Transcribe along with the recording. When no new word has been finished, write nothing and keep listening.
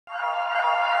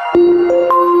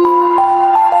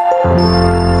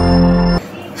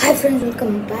friends,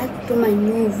 welcome back to my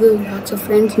new vlog. So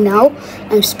friends, now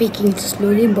I'm speaking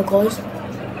slowly because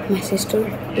my sister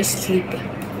is sleeping.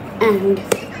 And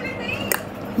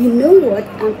you know what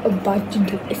I'm about to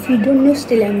do? If you don't know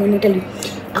still, I'm gonna tell you.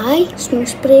 I snow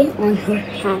spray on her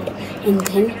hand and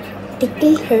then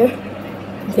tickle her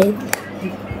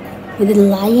with a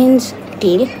lion's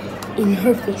tail in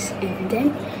her face. And then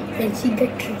when she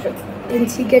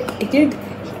get tickled,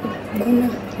 I'm gonna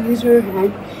use her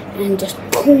hand and just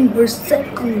comb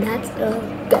herself, and that's a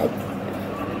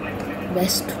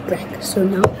best prank. So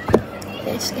now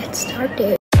let's get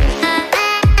started.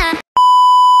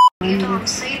 ये तो हम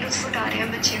सही लुत्फ उठा रहे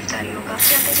हैं बच्चे इफ्तारियों का।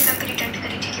 क्या पता जगह प्रिटेंड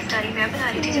करी थी कि इफ्तारी मैं बना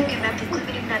रही थी, जबकि मैं बिल्कुल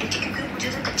भी नहीं बना रही थी, क्योंकि मुझे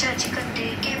तो कच्चा चिकन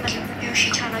देख के मतलब बेहोशी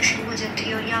छाना शुरू हो जाती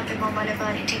है। और यहाँ पे मामा लगा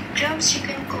रही थी क्रम्स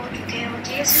चिकन को, क्योंकि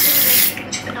मुझे ऐसे सेलिब्रेट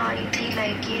कुछ बना रही थी।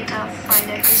 लाइक ये था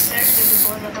फाइनल डिजर्ट, जो भी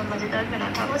बहुत ज़्यादा मज़ेदार बना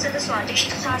था, बहुत ज़्यादा स्वादिष्ट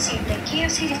था। सेम लाइक ये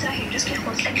उसी जिस तरह हेटर्स के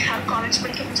हौसले के हर कॉमेंट्स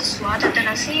पढ़ के मुझे स्वाद आता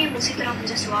ना, सेम उसी तरह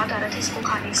मुझे स्वाद आ रहा था इसको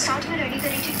खाने के साथ। में रेडी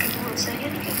करी थी नूडल्स,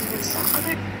 यानी कि नूडल्स था।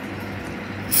 अगर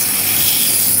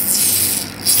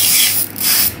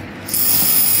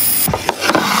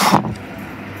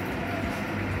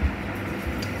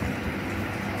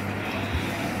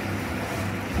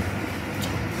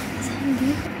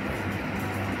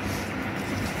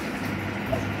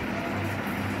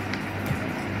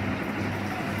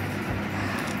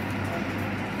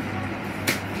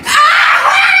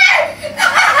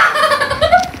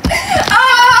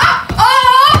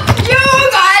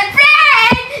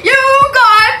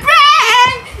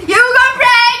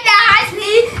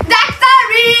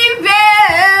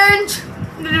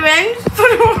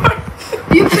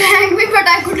you pranked me, but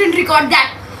I couldn't record that.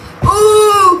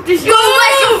 Ooh, go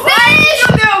wash your face.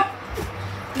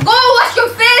 Go wash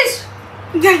your face.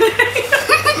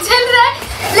 चल रहा है.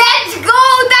 Let's go.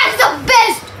 That's the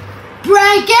best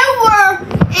prank ever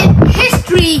in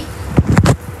history.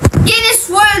 Guinness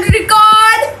World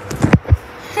Record.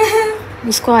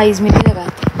 इसको eyes में नहीं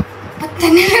लगाते. पता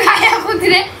नहीं लगाया खुद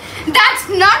ने. That's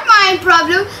not my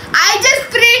problem. I just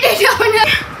sprayed it on her.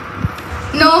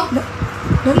 No.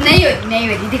 नहीं हो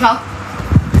रही दिखाओ.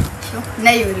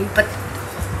 नहीं हो रही पर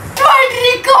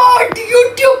रिकॉर्ड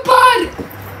यूट्यूब पर.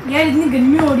 यार इतनी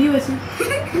गर्मी हो रही है वैसे.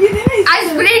 I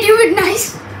sprayed you with nice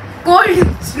cold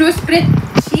snow spray.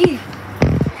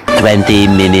 20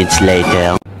 minutes later.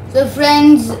 So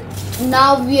friends,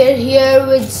 now we are here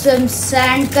with some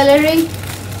sand coloring,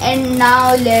 and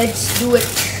now let's do it.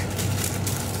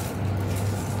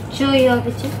 Show your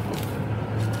picture.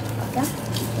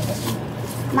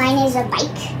 Mine is a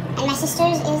bike, and my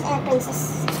sister's is a princess.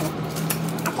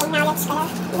 Okay, now let's color.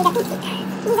 These are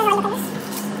pink. These are all the colors.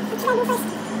 What should I do first?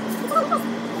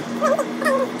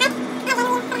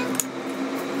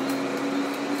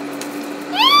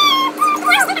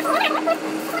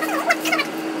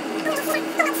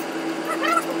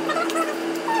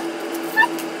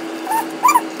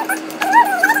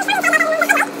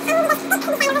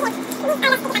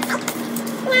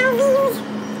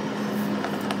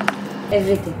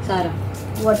 Everything, Sarah.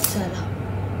 What's Sarah?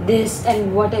 This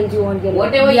and what else you want? Yellow.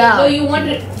 Whatever Yeah. yellow you want,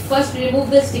 first remove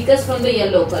the stickers from the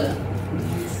yellow color.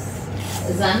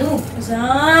 Zanu,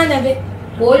 Zan अबे.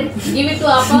 hold, give it to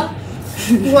Appa.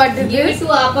 What to Give it to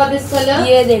Appa this color.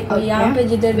 ये देखो यहाँ पे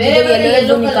जिधर Wherever the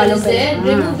yellow yellow color निकालो is there,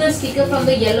 remove the sticker from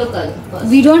the yellow color first.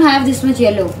 We don't have this much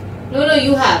yellow. No,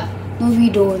 you have. No, we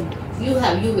don't. You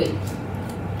have, you will.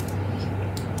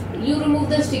 You remove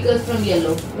the stickers from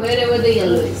yellow, wherever the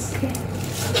yellow is.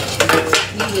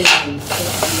 Leave it be.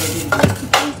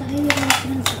 He's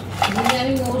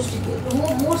having more stickers.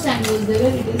 More sandals there,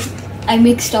 where it is. I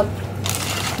mixed up.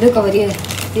 Look over here.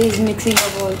 He is mixing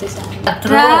up all the sand.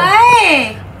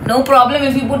 Try. No problem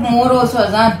if you put more also,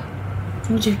 Azan.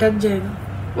 मुझे टक जाएगा.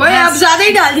 वही आप ज़्यादा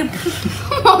ही डाल दिए.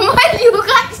 Mama, you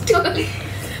guys told.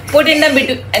 Put in the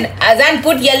between. And Azan,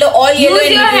 put yellow, all yellow Use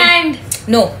in your between. hand.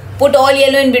 No, put all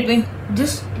yellow in between.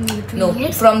 Just in between. No,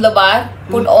 from the bar,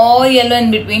 put all yellow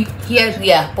in between. Here.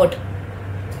 Yeah, put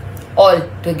all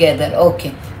together.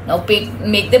 Okay. Now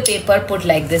make the paper put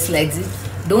like this,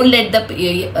 Don't let the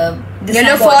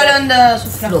Yellow fall on the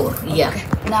floor. Yeah.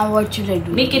 Now what should I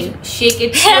do? Make it, shake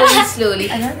it slowly.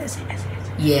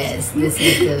 Yes, this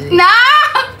is the way. No!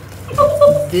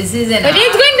 This is an But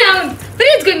it's art. going down. But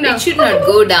it's going down. It should not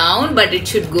go down, but it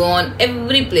should go on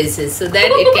every places so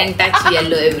that it can touch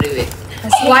yellow everywhere.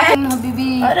 Why,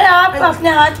 Habibi? अरे आप अपने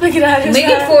हाथ पे गिरा रहे हो.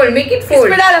 Make it fold. Make it fold.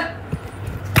 इसमें डालो.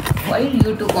 Why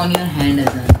you took on your hand,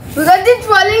 Azan? Because it's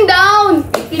falling down.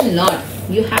 It will not.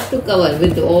 You have to cover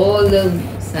with all the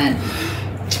sand.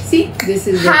 See, this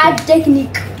is the Hat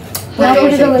technique. Now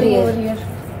put it over here.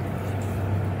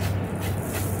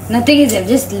 Nothing is there.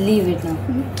 Just leave it now.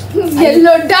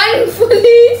 Yellow done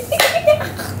fully.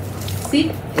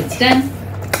 See, it's done.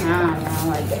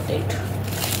 Now I get it.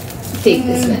 Take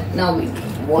this one. Now we.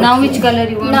 Now which color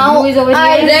you want? Now Blue is over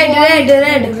I-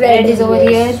 here. Red is over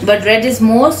here. But red is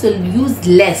more, so use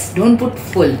less. Don't put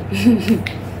full.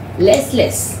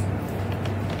 less.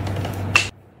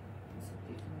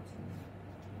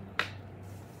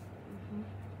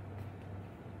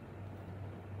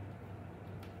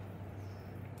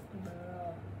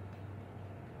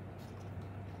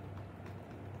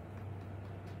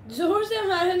 जोर से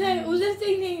मारना है, उधर से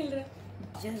ही नहीं हिल रहा.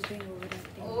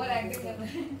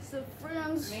 So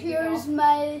friends, here's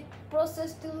my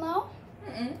process till now.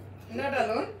 Not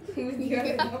alone.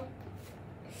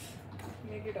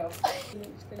 Make it off.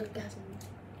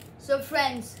 So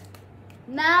friends,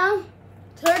 now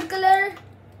third color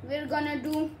we're gonna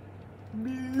do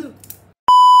blue.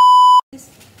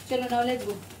 चलो now let's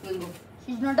go. We'll go.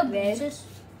 She's not a princess.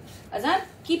 Azan,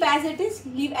 keep as it is.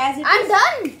 Leave as it I'm is.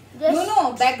 done. Just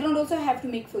No. Background also I have to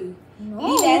make for you. No.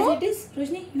 Leave as it is.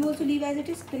 Roshni, you also leave as it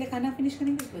is. पहले खाना finish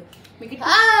करेंगे फिर. Make it.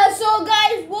 So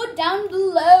guys, vote down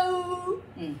below.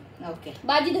 Okay.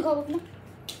 बाजी दिखाओ अपना.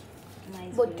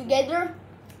 Nice. Vote together.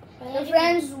 So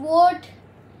friends, vote.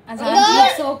 Azan, Girl. you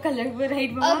look so colorful, right,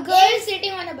 A Mama? girl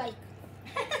sitting on a bike.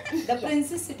 The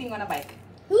princess sitting on a bike.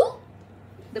 Who?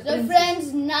 The So princess. friends,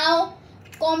 now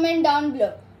comment down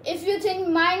below. If you think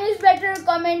mine is better,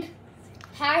 comment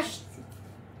hashtag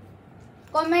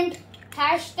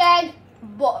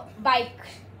bike.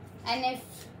 And if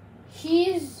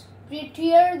she's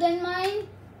prettier than mine,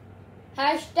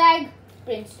 hashtag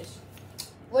princess.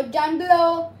 Vote down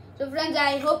below. So friends,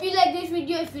 I hope you like this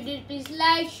video. If you did, please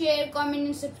like, share, comment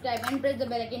and subscribe and press the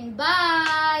bell icon.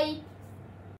 Bye.